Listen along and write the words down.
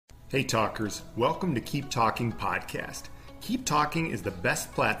Hey talkers, welcome to Keep Talking Podcast. Keep Talking is the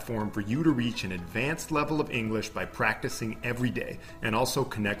best platform for you to reach an advanced level of English by practicing every day and also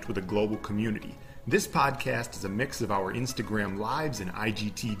connect with a global community. This podcast is a mix of our Instagram lives and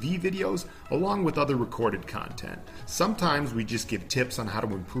IGTV videos along with other recorded content. Sometimes we just give tips on how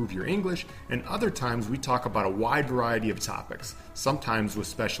to improve your English, and other times we talk about a wide variety of topics, sometimes with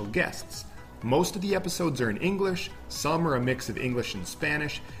special guests. Most of the episodes are in English, some are a mix of English and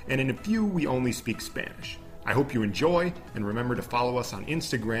Spanish, and in a few we only speak Spanish. I hope you enjoy, and remember to follow us on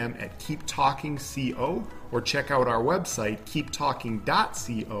Instagram at KeepTalkingCO, or check out our website,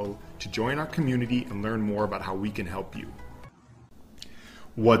 keeptalking.co, to join our community and learn more about how we can help you.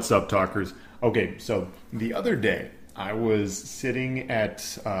 What's up, talkers? Okay, so the other day, I was sitting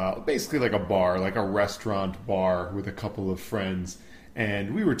at basically like a bar, like a restaurant bar with a couple of friends,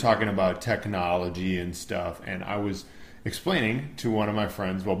 and we were talking about technology and stuff, and I was explaining to one of my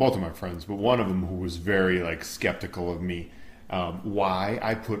friends, well, both of my friends, but one of them who was very skeptical of me, why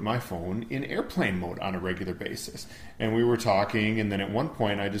I put my phone in airplane mode on a regular basis. And we were talking, and then at one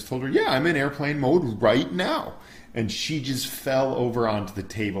point I just told her, yeah, I'm in airplane mode right now. And she just fell over onto the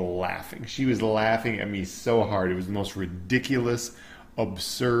table laughing. She was laughing at me so hard. It was the most ridiculous,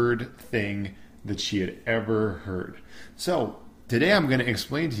 absurd thing that she had ever heard. So today I'm going to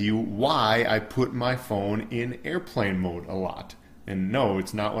explain to you why I put my phone in airplane mode a lot. And no,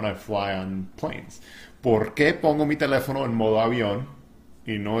 it's not when I fly on planes. ¿Por qué pongo mi teléfono en modo avión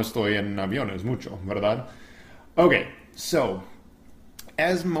y no estoy en aviones mucho, verdad? Okay, so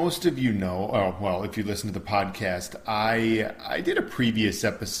as most of you know, well, if you listen to the podcast, I did a previous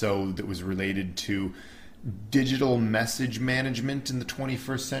episode that was related to digital message management in the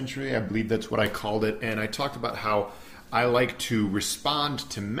 21st century. I believe that's what I called it. And I talked about how I like to respond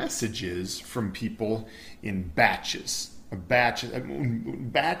to messages from people in batches. Un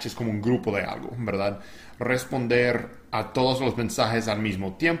batch es como un grupo de algo, ¿verdad? Responder a todos los mensajes al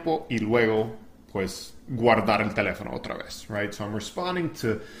mismo tiempo y luego, pues, guardar el teléfono otra vez, right? So I'm responding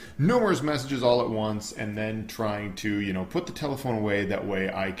to numerous messages all at once and then trying to, put the telephone away. That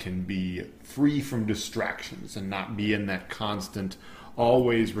way I can be free from distractions and not be in that constant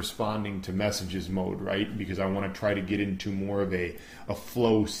always responding to messages mode, right? Because I want to try to get into more of a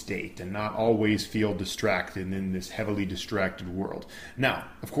flow state and not always feel distracted in this heavily distracted world. Now,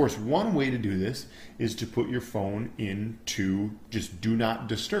 of course, one way to do this is to put your phone into just do not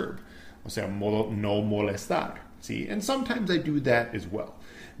disturb. O sea, modo no molestar. See? And sometimes I do that as well.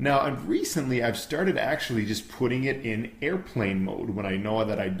 Now, recently I've started actually just putting it in airplane mode when I know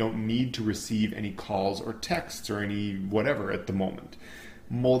that I don't need to receive any calls or texts or any whatever at the moment.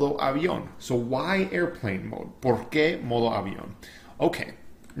 Modo avión. So why airplane mode? ¿Por qué modo avión? Okay,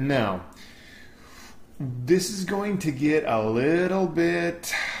 now, this is going to get a little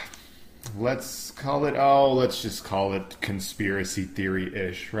bit, let's just call it conspiracy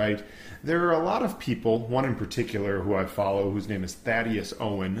theory-ish, right? There are a lot of people, one in particular who I follow, whose name is Thaddeus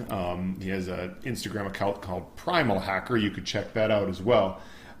Owen. He has an Instagram account called Primal Hacker. You could check that out as well.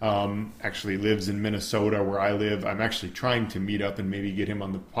 Actually lives in Minnesota where I live. I'm actually trying to meet up and maybe get him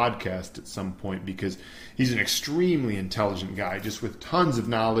on the podcast at some point because he's an extremely intelligent guy, just with tons of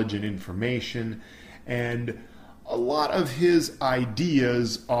knowledge and information. And a lot of his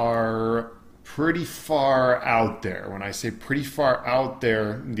ideas are pretty far out there. When I say pretty far out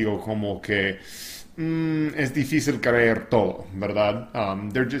there, digo como que es difícil creer todo, ¿verdad?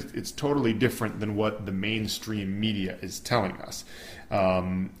 It's totally different than what the mainstream media is telling us,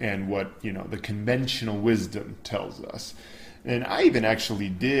 and what, the conventional wisdom tells us. And I even actually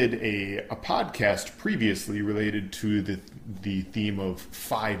did a podcast previously related to the theme of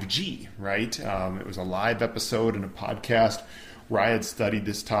 5G, right? It was a live episode and a podcast where I had studied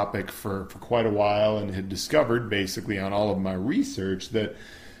this topic for quite a while and had discovered, basically on all of my research, that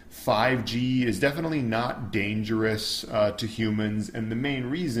 5G is definitely not dangerous to humans, and the main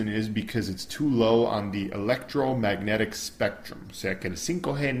reason is because it's too low on the electromagnetic spectrum. O sea que el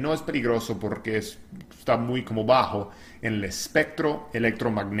 5G no es peligroso porque está muy como bajo en el espectro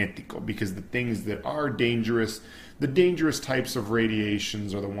electromagnético, because the things that are dangerous, the dangerous types of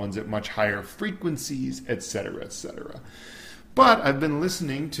radiations are the ones at much higher frequencies, etc., etc. But I've been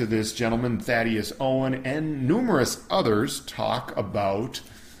listening to this gentleman, Thaddeus Owen, and numerous others talk about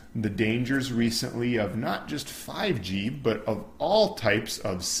the dangers recently of not just 5G, but of all types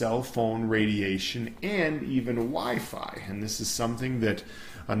of cell phone radiation and even Wi-Fi. And this is something that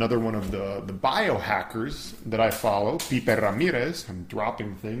another one of the biohackers that I follow, Pipe Ramirez, I'm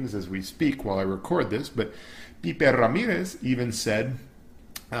dropping things as we speak while I record this, but Pipe Ramirez even said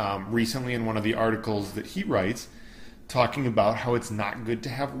recently in one of the articles that he writes talking about how it's not good to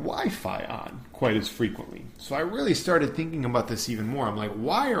have Wi-Fi on quite as frequently. So I really started thinking about this even more. I'm like,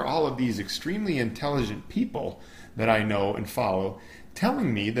 why are all of these extremely intelligent people that I know and follow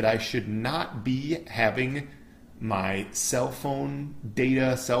telling me that I should not be having my cell phone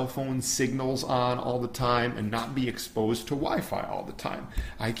data, cell phone signals on all the time and not be exposed to Wi-Fi all the time?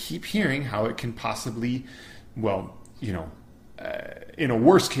 I keep hearing how it can possibly, in a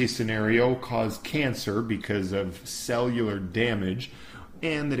worst case scenario, cause cancer because of cellular damage,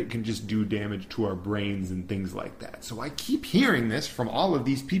 and that it can just do damage to our brains and things like that. So I keep hearing this from all of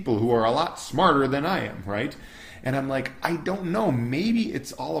these people who are a lot smarter than I am, right? And I'm like, I don't know, maybe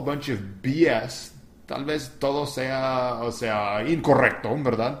it's all a bunch of BS. Tal vez todo sea incorrecto,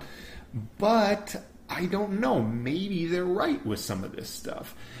 ¿verdad? But I don't know, maybe they're right with some of this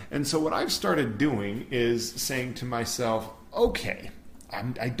stuff. And so what I've started doing is saying to myself, okay,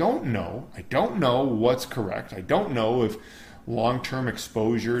 I don't know what's correct. I don't know if long-term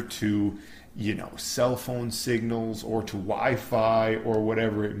exposure to, cell phone signals or to Wi-Fi or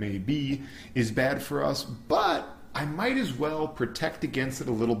whatever it may be is bad for us, but I might as well protect against it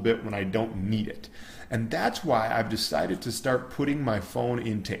a little bit when I don't need it. And that's why I've decided to start putting my phone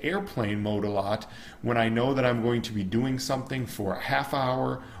into airplane mode a lot when I know that I'm going to be doing something for a half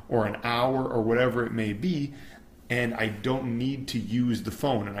hour or an hour or whatever it may be, and I don't need to use the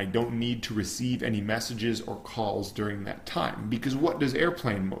phone and I don't need to receive any messages or calls during that time. Because what does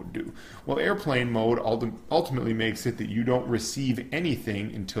airplane mode do? Well, airplane mode ultimately makes it that you don't receive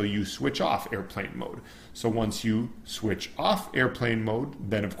anything until you switch off airplane mode. So once you switch off airplane mode,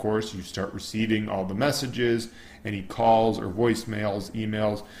 then of course you start receiving all the messages, any calls or voicemails,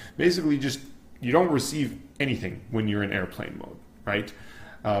 emails. Basically just, you don't receive anything when you're in airplane mode, right?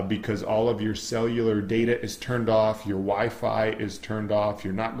 Because all of your cellular data is turned off, your Wi-Fi is turned off,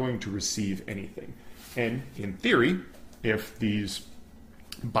 you're not going to receive anything. And in theory, if these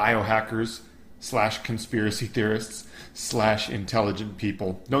biohackers / conspiracy theorists / intelligent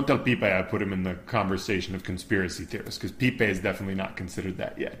people, don't tell Pipe I put him in the conversation of conspiracy theorists, because Pipe is definitely not considered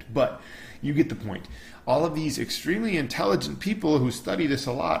that yet, but you get the point. All of these extremely intelligent people who study this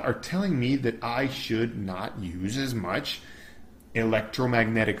a lot are telling me that I should not use as much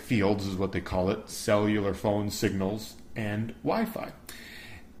electromagnetic fields, is what they call it, cellular phone signals, and Wi-Fi.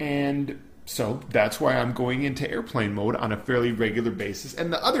 And so that's why I'm going into airplane mode on a fairly regular basis.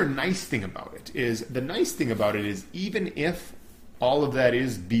 And the other nice thing about it is, even if all of that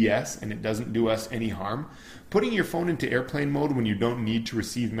is BS and it doesn't do us any harm, putting your phone into airplane mode when you don't need to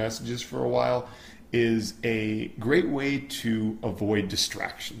receive messages for a while is a great way to avoid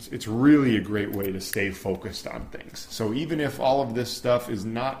distractions. It's really a great way to stay focused on things. So even if all of this stuff is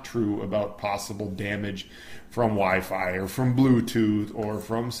not true about possible damage from Wi-Fi or from Bluetooth or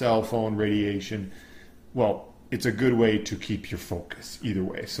from cell phone radiation, well, it's a good way to keep your focus either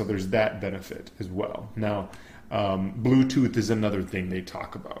way. So there's that benefit as well. Now, Bluetooth is another thing they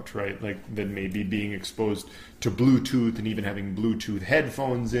talk about, right? Like that maybe being exposed to Bluetooth and even having Bluetooth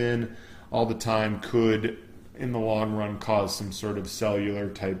headphones in all the time could, in the long run, cause some sort of cellular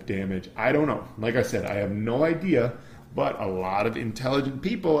type damage. I don't know. Like I said, I have no idea, but a lot of intelligent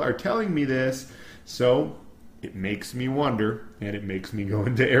people are telling me this, so it makes me wonder, and it makes me go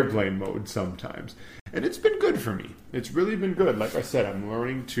into airplane mode sometimes. And it's been good for me. It's really been good. Like I said, I'm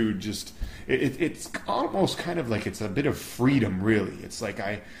learning to just, it's almost kind of like it's a bit of freedom, really. It's like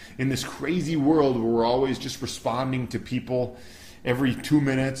in this crazy world where we're always just responding to people every 2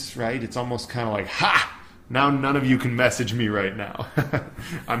 minutes, right? It's almost kind of like, now none of you can message me right now.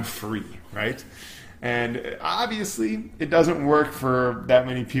 I'm free, right? And obviously, it doesn't work for that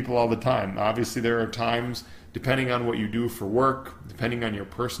many people all the time. Obviously, there are times, depending on what you do for work, depending on your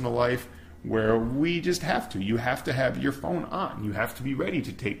personal life, where we just have to. You have to have your phone on. You have to be ready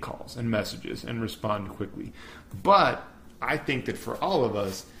to take calls and messages and respond quickly. But I think that for all of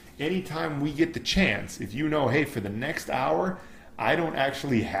us, anytime we get the chance, if you know, hey, for the next hour, I don't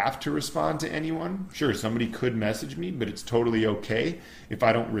actually have to respond to anyone. Sure, somebody could message me, but it's totally okay if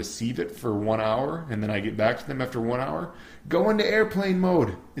I don't receive it for 1 hour and then I get back to them after 1 hour. Go into airplane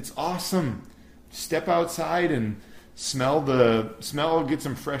mode. It's awesome. Step outside and smell the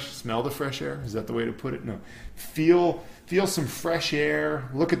fresh air. Is that the way to put it? No. Feel some fresh air.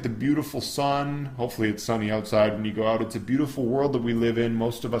 Look at the beautiful sun. Hopefully it's sunny outside when you go out. It's a beautiful world that we live in.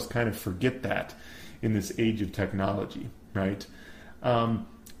 Most of us kind of forget that in this age of technology, right?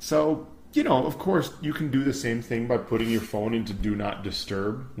 So, of course, you can do the same thing by putting your phone into Do Not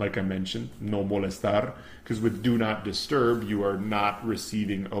Disturb, like I mentioned, no molestar, because with Do Not Disturb, you are not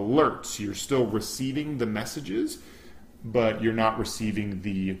receiving alerts. You're still receiving the messages, but you're not receiving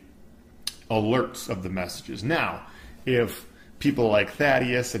the alerts of the messages. Now, if people like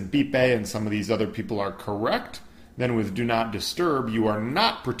Thaddeus and Bipe and some of these other people are correct, then with Do Not Disturb, you are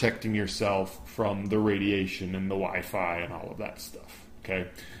not protecting yourself from the radiation and the Wi-Fi and all of that stuff. Okay,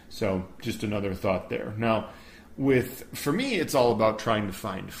 so just another thought there. Now, for me, it's all about trying to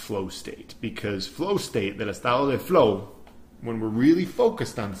find flow state, because flow state, del estado de flow, when we're really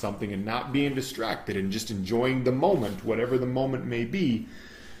focused on something and not being distracted and just enjoying the moment, whatever the moment may be.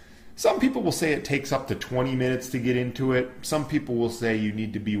 Some people will say it takes up to 20 minutes to get into it. Some people will say you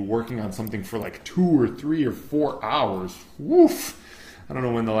need to be working on something for like 2 or 3 or 4 hours. Woof! I don't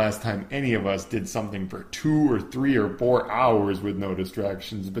know when the last time any of us did something for 2 or 3 or 4 hours with no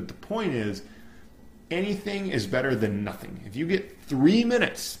distractions, but the point is, anything is better than nothing. If you get 3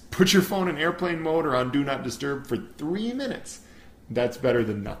 minutes, put your phone in airplane mode or on Do Not Disturb for 3 minutes, that's better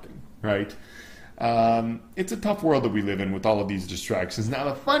than nothing, right? It's a tough world that we live in with all of these distractions. Now,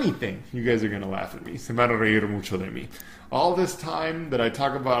 the funny thing, you guys are going to laugh at me. Se van a reír mucho de mí. All this time that I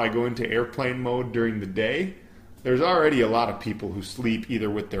talk about I go into airplane mode during the day, there's already a lot of people who sleep either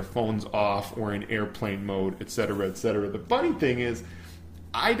with their phones off or in airplane mode, etc., etc. The funny thing is,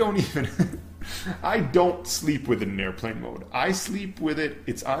 I don't sleep with it in airplane mode. I sleep with it.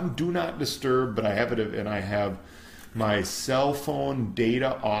 It's on Do Not Disturb, but I have it, and I have my cell phone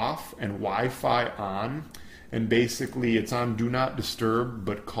data off and Wi-Fi on, and basically it's on Do Not Disturb,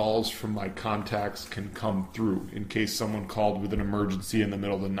 but calls from my contacts can come through in case someone called with an emergency in the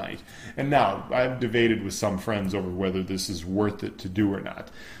middle of the night. And now, I've debated with some friends over whether this is worth it to do or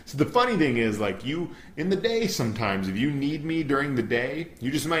not. So the funny thing is, like, you, in the day sometimes, if you need me during the day, you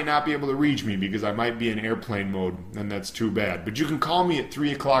just might not be able to reach me because I might be in airplane mode, and that's too bad. But you can call me at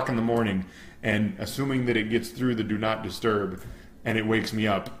 3 o'clock in the morning, and assuming that it gets through the Do Not Disturb and it wakes me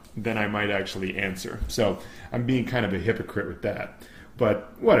up, then I might actually answer. So I'm being kind of a hypocrite with that.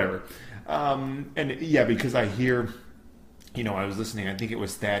 But whatever. And yeah, because I hear, I was listening, I think it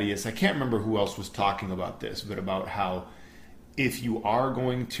was Thaddeus. I can't remember who else was talking about this, but about how if you are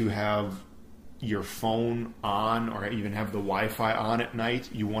going to have your phone on or even have the Wi-Fi on at night,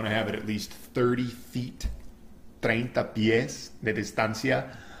 you want to have it at least 30 feet, 30 pies de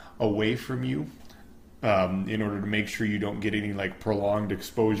distancia away from you, in order to make sure you don't get any like prolonged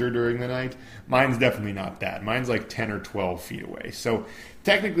exposure during the night. Mine's definitely not that. Mine's like 10 or 12 feet away. So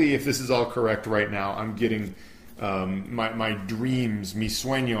technically, if this is all correct right now, I'm getting my dreams, mis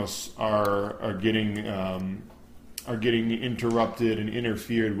sueños are getting interrupted and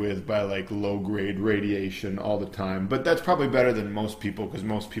interfered with by like low grade radiation all the time. But that's probably better than most people, because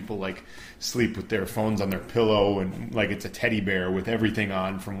most people like sleep with their phones on their pillow and like it's a teddy bear with everything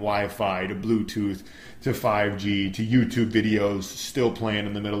on, from Wi-Fi to Bluetooth to 5G to YouTube videos still playing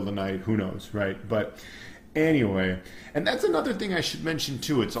in the middle of the night. Who knows, right? But anyway, and that's another thing I should mention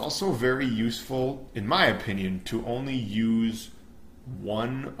too. It's also very useful, in my opinion, to only use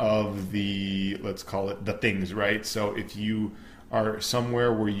one of the, let's call it the things, right? So if you are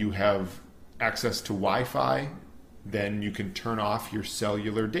somewhere where you have access to Wi-Fi, then you can turn off your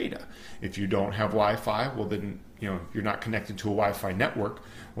cellular data. If you don't have Wi-Fi, well then, you're not connected to a Wi-Fi network,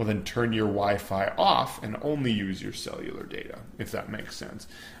 well then turn your Wi-Fi off and only use your cellular data, if that makes sense.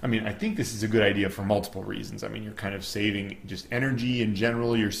 I mean, I think this is a good idea for multiple reasons. I mean, you're kind of saving just energy in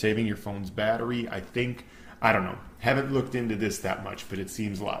general, you're saving your phone's battery, I don't know. Haven't looked into this that much, but it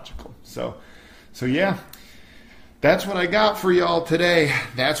seems logical. So yeah, that's what I got for y'all today.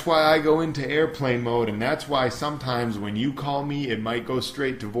 That's why I go into airplane mode, and that's why sometimes when you call me, it might go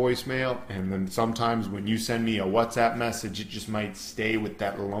straight to voicemail, and then sometimes when you send me a WhatsApp message, it just might stay with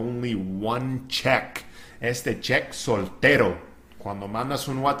that lonely one check. Este check soltero. Cuando mandas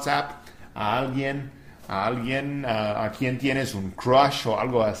un WhatsApp a alguien, a quien tienes un crush o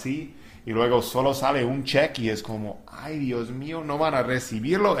algo así, y luego solo sale un check y es como, ay Dios mío, no van a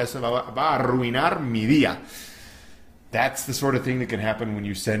recibirlo, eso va a arruinar mi día. That's the sort of thing that can happen when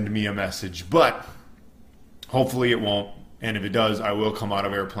you send me a message, but hopefully it won't, and if it does, I will come out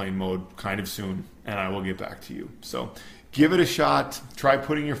of airplane mode kind of soon, and I will get back to you. So give it a shot. Try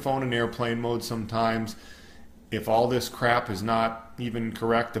putting your phone in airplane mode sometimes. If all this crap is not even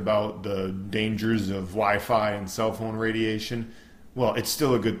correct about the dangers of Wi-Fi and cell phone radiation, well, it's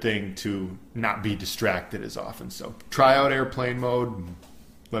still a good thing to not be distracted as often. So try out airplane mode.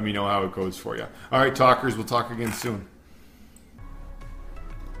 Let me know how it goes for you. All right, talkers, we'll talk again soon.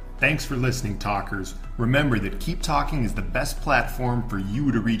 Thanks for listening, talkers. Remember that Keep Talking is the best platform for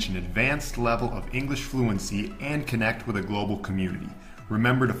you to reach an advanced level of English fluency and connect with a global community.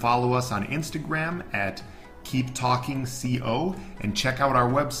 Remember to follow us on Instagram at KeepTalkingCO, and check out our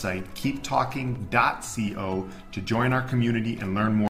website, keeptalking.co, to join our community and learn more